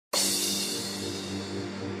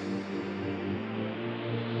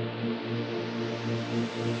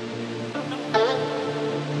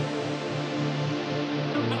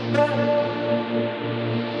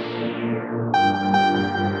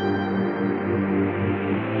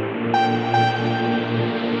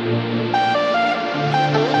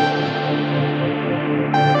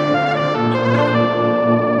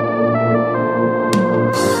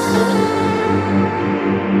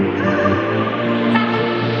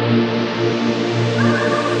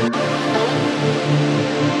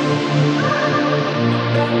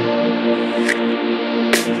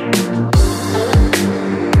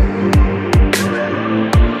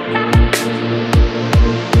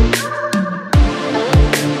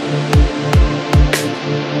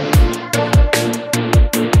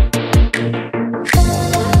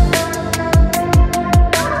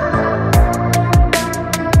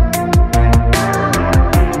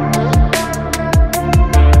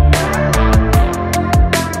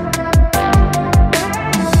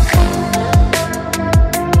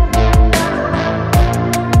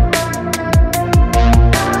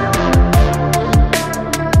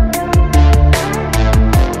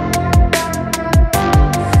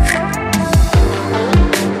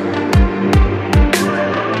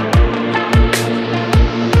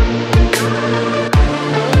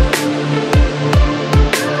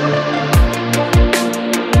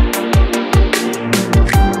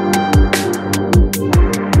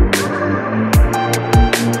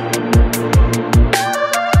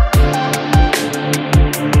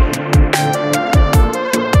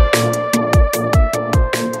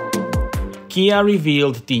Kia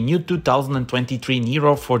revealed the new 2023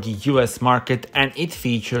 Niro for the US market, and it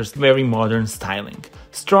features very modern styling.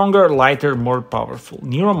 Stronger, lighter, more powerful.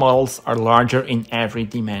 Niro models are larger in every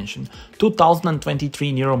dimension.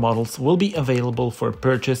 2023 Niro models will be available for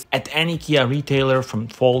purchase at any Kia retailer from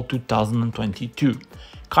fall 2022.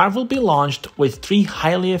 Car will be launched with 3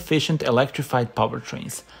 highly efficient electrified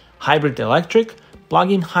powertrains: hybrid electric,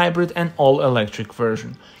 plug-in hybrid and all-electric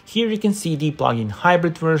version. Here you can see the plug-in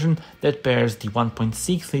hybrid version that pairs the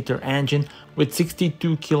 1.6-liter engine with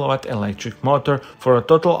 62 kW electric motor for a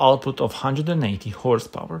total output of 180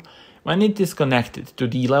 horsepower. When it is connected to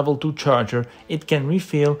the level 2 charger, it can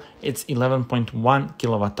refill its 11.1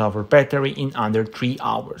 kWh battery in under 3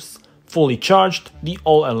 hours. Fully charged, the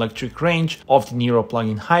all-electric range of the Niro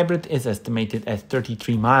plug-in hybrid is estimated at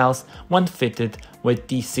 33 miles when fitted with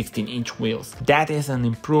the 16-inch wheels. That is an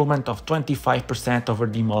improvement of 25% over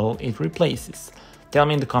the model it replaces. Tell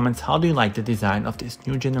me in the comments, how do you like the design of this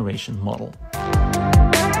new generation model?